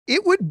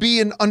it would be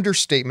an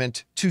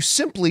understatement to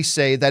simply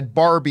say that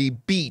Barbie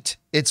beat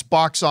its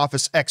box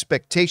office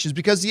expectations,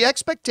 because the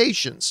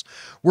expectations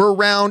were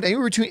around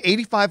anywhere between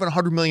 $85 and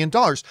 $100 million,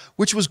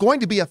 which was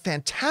going to be a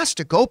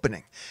fantastic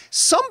opening.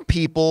 Some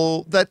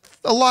people that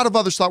a lot of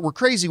others thought were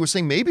crazy were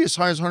saying maybe as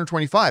high as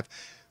 125.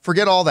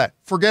 Forget all that.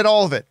 Forget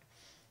all of it.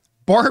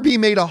 Barbie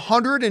made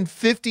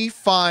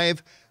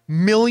 $155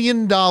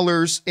 million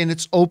in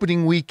its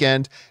opening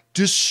weekend,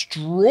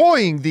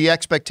 destroying the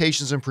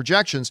expectations and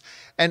projections,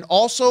 and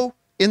also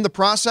in the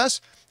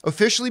process,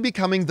 officially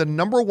becoming the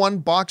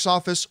 #1 box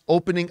office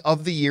opening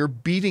of the year,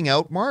 beating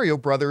out Mario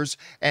Brothers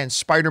and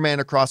Spider-Man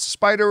Across the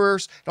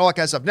Spider-Verse and all that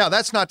kind of stuff. Now,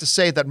 that's not to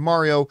say that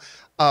Mario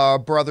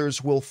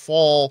Brothers will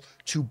fall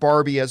to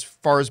Barbie as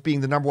far as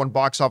being the #1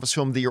 box office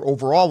film of the year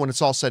overall when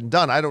it's all said and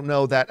done. I don't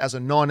know that as a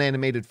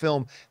non-animated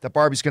film that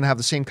Barbie's going to have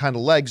the same kind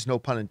of legs, no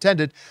pun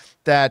intended,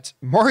 that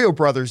Mario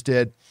Brothers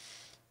did.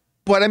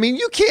 But I mean,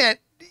 you can't,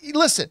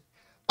 listen,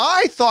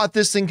 I thought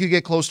this thing could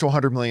get close to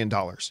 $100 million.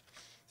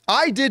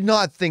 I did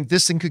not think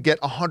this thing could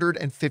get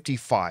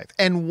 155.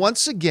 And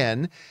once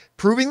again,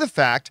 proving the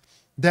fact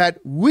that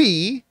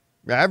we,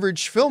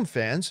 average film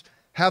fans,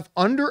 have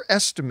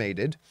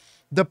underestimated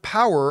the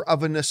power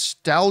of a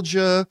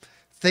nostalgia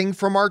thing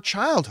from our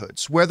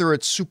childhoods, whether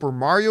it's Super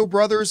Mario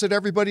Brothers that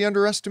everybody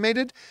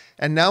underestimated,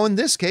 and now in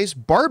this case,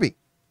 Barbie.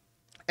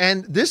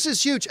 And this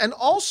is huge. And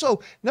also,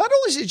 not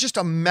only is it just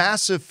a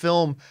massive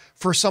film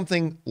for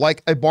something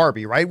like a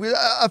Barbie, right?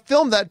 A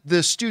film that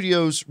the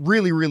studios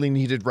really, really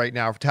needed right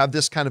now to have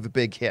this kind of a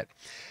big hit.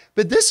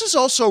 But this is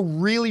also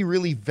really,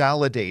 really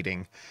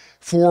validating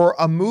for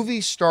a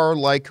movie star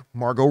like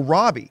Margot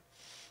Robbie.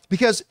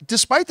 Because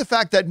despite the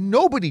fact that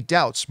nobody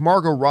doubts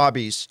Margot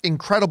Robbie's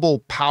incredible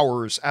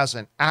powers as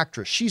an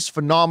actress, she's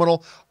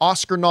phenomenal,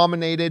 Oscar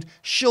nominated,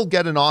 she'll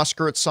get an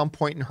Oscar at some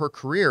point in her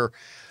career.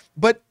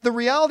 But the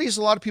reality is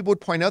a lot of people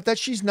would point out that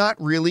she's not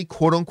really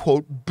quote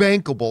unquote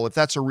bankable, if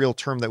that's a real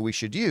term that we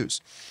should use.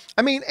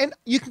 I mean, and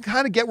you can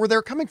kind of get where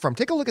they're coming from.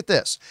 Take a look at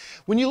this.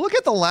 When you look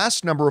at the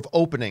last number of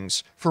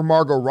openings for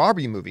Margot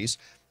Robbie movies,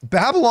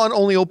 Babylon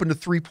only opened to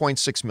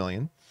 3.6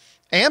 million.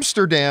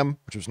 Amsterdam,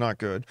 which was not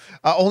good,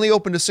 only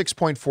opened to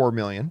 6.4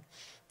 million.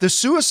 The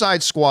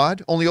Suicide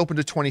Squad only opened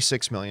to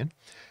 26 million.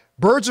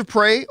 Birds of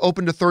Prey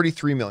opened to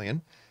 33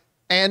 million.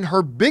 And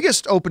her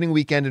biggest opening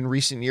weekend in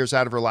recent years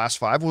out of her last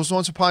 5 was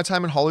Once Upon a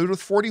Time in Hollywood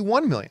with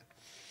 41 million.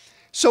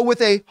 So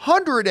with a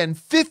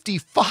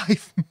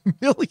 $155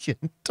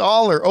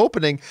 million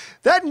opening,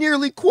 that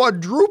nearly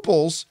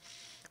quadruples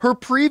her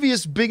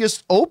previous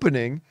biggest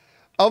opening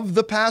of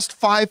the past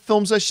 5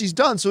 films that she's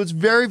done. So it's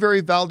very,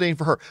 very validating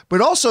for her.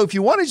 But also, if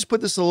you want to just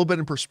put this a little bit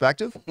in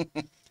perspective,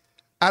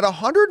 at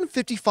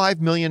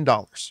 $155 million,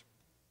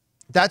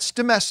 that's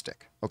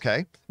domestic,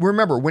 okay?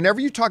 Remember,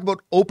 whenever you talk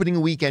about opening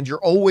weekend, you're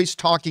always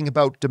talking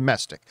about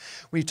domestic.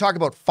 When you talk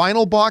about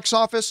final box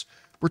office,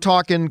 we're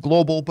talking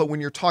global, but when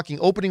you're talking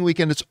opening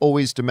weekend, it's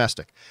always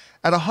domestic.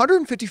 At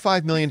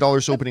 $155 million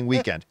opening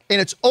weekend,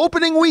 and it's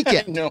opening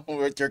weekend. I know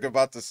what you're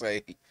about to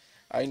say.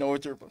 I know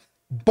what you're...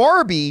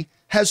 Barbie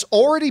has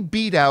already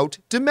beat out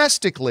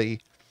domestically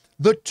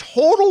the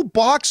total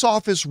box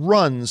office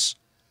runs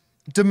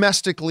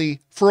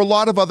domestically for a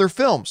lot of other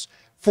films.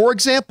 For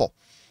example,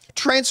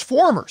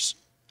 Transformers.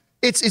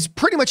 It's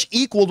pretty much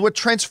equaled what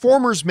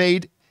Transformers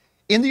made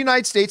in the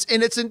United States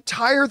in its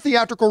entire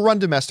theatrical run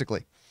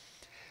domestically.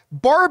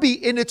 Barbie,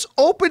 in its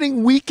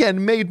opening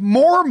weekend, made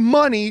more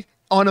money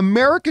on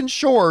American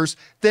shores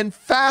than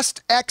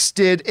Fast X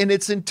did in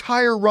its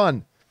entire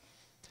run.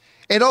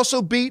 It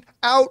also beat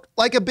out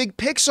like a big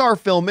Pixar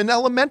film in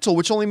Elemental,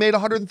 which only made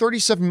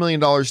 $137 million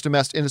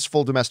domestic in its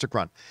full domestic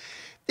run.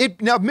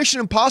 Now,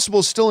 Mission Impossible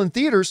is still in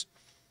theaters,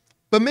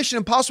 but Mission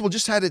Impossible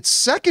just had its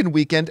second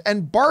weekend,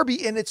 and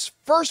Barbie in its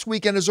first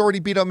weekend has already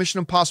beat out Mission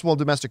Impossible on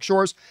domestic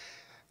shores.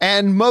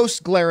 And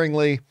most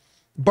glaringly,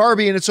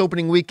 Barbie in its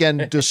opening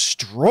weekend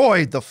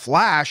destroyed The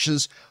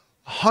Flash's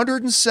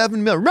 $107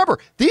 million. Remember,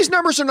 these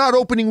numbers are not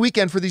opening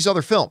weekend for these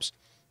other films.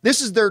 This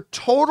is their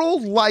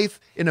total life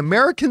in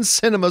American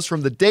cinemas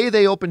from the day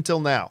they opened till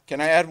now.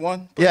 Can I add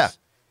one, please? Yeah.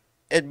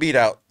 It beat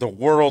out the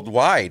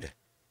worldwide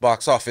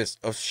box office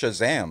of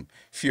Shazam,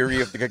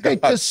 Fury of the Gods.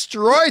 It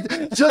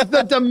destroyed just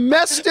the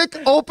domestic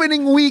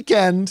opening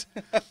weekend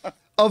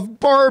of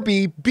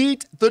Barbie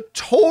beat the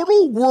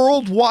total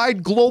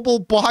worldwide global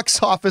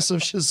box office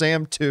of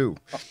Shazam 2.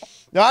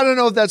 Now, I don't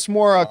know if that's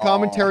more a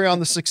commentary on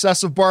the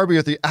success of Barbie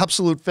or the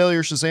absolute failure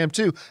of Shazam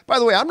 2. By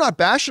the way, I'm not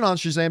bashing on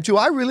Shazam 2.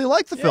 I really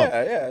like the film.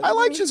 I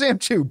like Shazam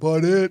 2,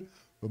 but a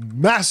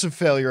massive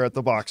failure at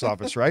the box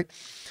office, right?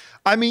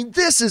 I mean,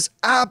 this is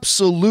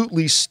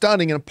absolutely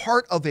stunning and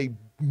part of a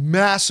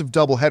massive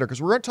doubleheader, because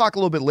we're going to talk a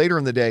little bit later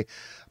in the day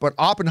about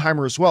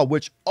Oppenheimer as well,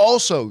 which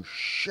also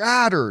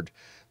shattered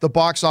the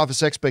box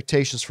office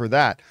expectations for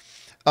that.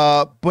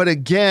 But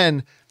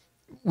again,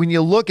 when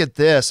you look at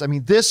this, I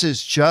mean, this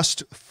is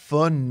just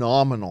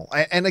phenomenal.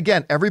 And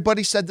again,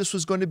 everybody said this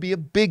was going to be a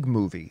big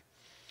movie.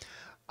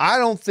 I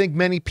don't think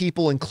many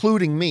people,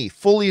 including me,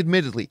 fully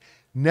admittedly,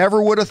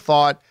 never would have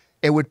thought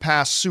it would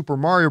pass Super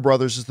Mario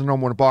Brothers as the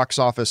 #1 box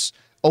office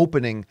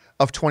opening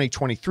of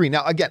 2023.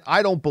 Now, again,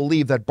 I don't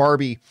believe that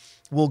Barbie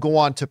will go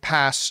on to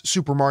pass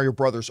Super Mario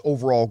Brothers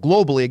overall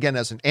globally. Again,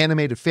 as an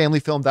animated family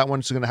film, that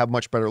one's going to have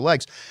much better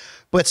legs.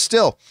 But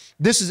still,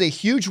 this is a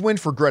huge win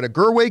for Greta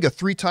Gerwig, a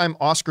 3-time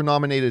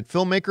Oscar-nominated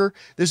filmmaker.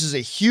 This is a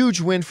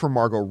huge win for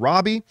Margot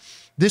Robbie.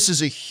 This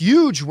is a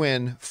huge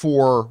win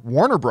for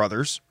Warner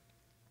Brothers.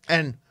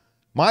 And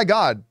my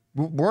God,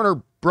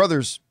 Warner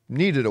Brothers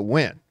needed a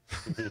win.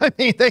 I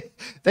mean,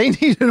 they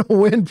needed a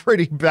win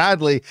pretty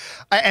badly.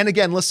 And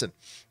again, listen,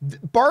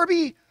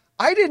 Barbie,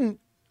 I didn't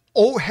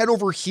head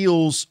over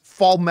heels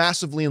fall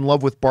massively in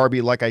love with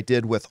Barbie like I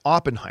did with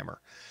Oppenheimer.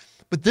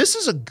 But this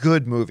is a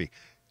good movie.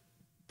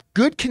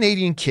 Good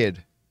Canadian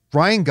kid,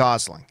 Ryan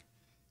Gosling,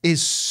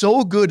 is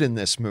so good in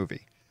this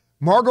movie.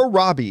 Margot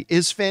Robbie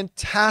is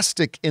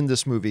fantastic in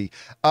this movie.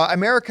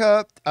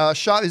 America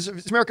Chavez or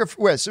America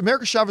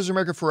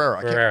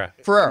Ferrera?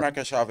 Ferrera.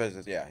 America Chavez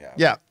is, yeah.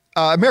 Yeah.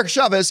 America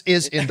Chavez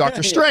is in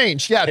Doctor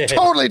Strange. Yeah,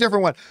 totally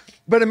different one.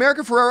 But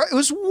America Ferrera, it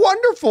was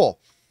wonderful.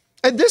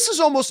 And this is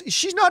almost,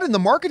 she's not in the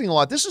marketing a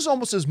lot. This is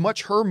almost as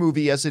much her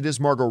movie as it is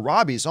Margot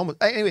Robbie's.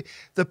 Anyway,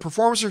 the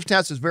performance of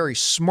Fantastic is a very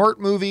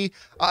smart movie.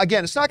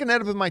 Again, it's not going to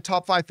end up in my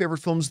top 5 favorite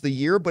films of the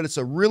year, but it's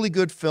a really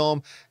good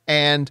film.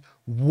 And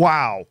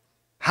wow,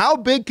 how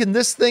big can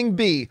this thing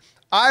be?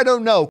 I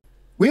don't know.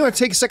 We want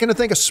to take a second to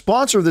thank a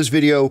sponsor of this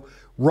video,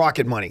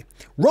 Rocket Money.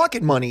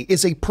 Rocket Money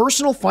is a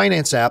personal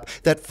finance app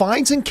that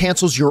finds and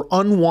cancels your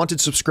unwanted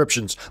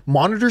subscriptions,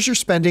 monitors your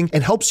spending,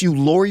 and helps you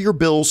lower your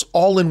bills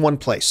all in one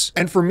place.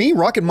 And for me,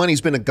 Rocket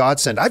Money's been a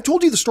godsend. I've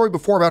told you the story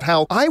before about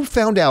how I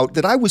found out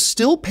that I was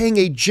still paying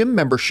a gym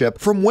membership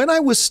from when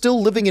I was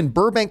still living in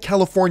Burbank,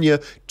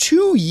 California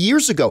 2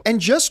 years ago. And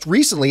just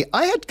recently,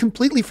 I had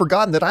completely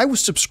forgotten that I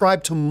was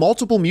subscribed to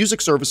multiple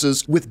music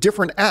services with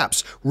different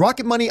apps.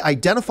 Rocket Money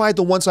identified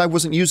the ones I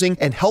wasn't using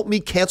and helped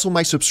me cancel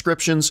my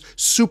subscriptions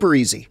super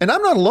easy. And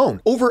I'm not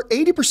alone. Over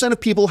 80% of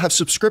people have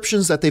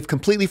subscriptions that they've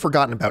completely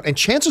forgotten about, and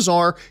chances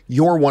are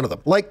you're one of them.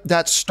 Like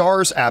that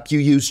Stars app you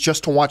use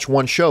just to watch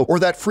one show, or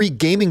that free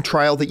gaming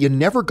trial that you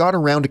never got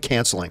around to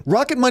canceling.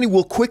 Rocket Money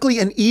will quickly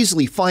and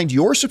easily find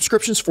your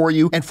subscriptions for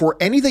you, and for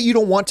any that you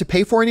don't want to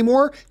pay for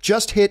anymore,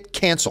 just hit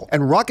cancel,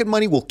 and Rocket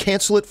Money will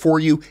cancel it for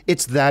you.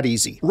 It's that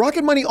easy.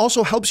 Rocket Money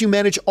also helps you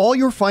manage all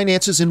your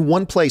finances in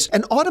one place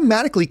and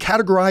automatically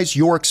categorize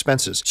your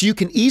expenses, so you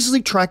can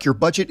easily track your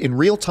budget in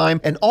real time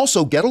and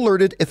also get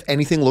alerted if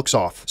anything looks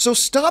off. So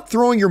stop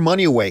throwing your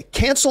money away,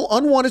 cancel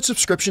unwanted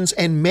subscriptions,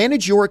 and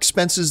manage your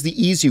expenses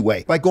the easy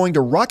way by going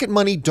to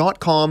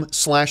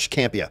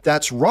rocketmoney.com/Campea.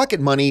 That's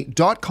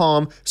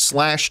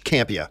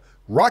rocketmoney.com/Campea.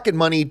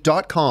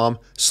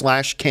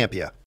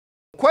 rocketmoney.com/Campea.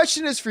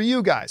 Question is for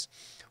you guys.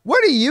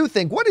 What do you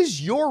think? What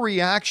is your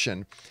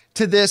reaction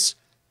to this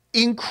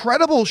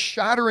incredible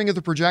shattering of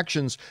the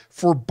projections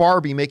for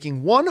Barbie,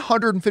 making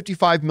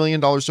 $155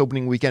 million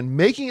opening weekend,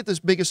 making it the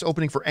biggest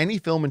opening for any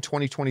film in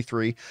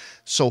 2023,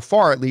 so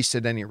far, at least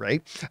at any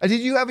rate?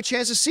 Did you have a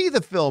chance to see the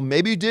film?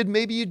 Maybe you did,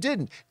 maybe you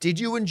didn't. Did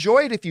you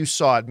enjoy it if you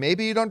saw it?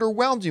 Maybe it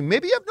underwhelmed you.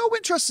 Maybe you have no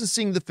interest in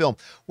seeing the film.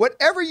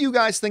 Whatever you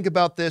guys think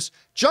about this,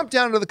 jump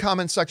down into the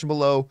comment section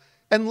below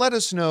and let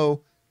us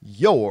know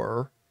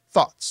your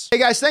thoughts. Hey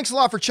guys, thanks a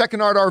lot for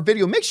checking out our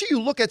video. Make sure you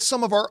look at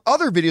some of our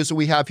other videos that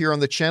we have here on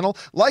the channel.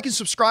 Like and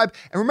subscribe.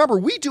 And remember,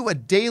 we do a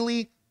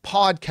daily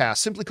podcast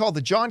simply called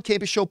the John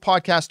Campea Show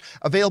podcast,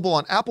 available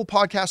on Apple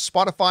Podcasts,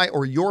 Spotify,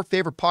 or your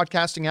favorite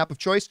podcasting app of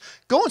choice.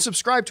 Go and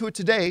subscribe to it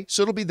today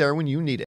so it'll be there when you need it.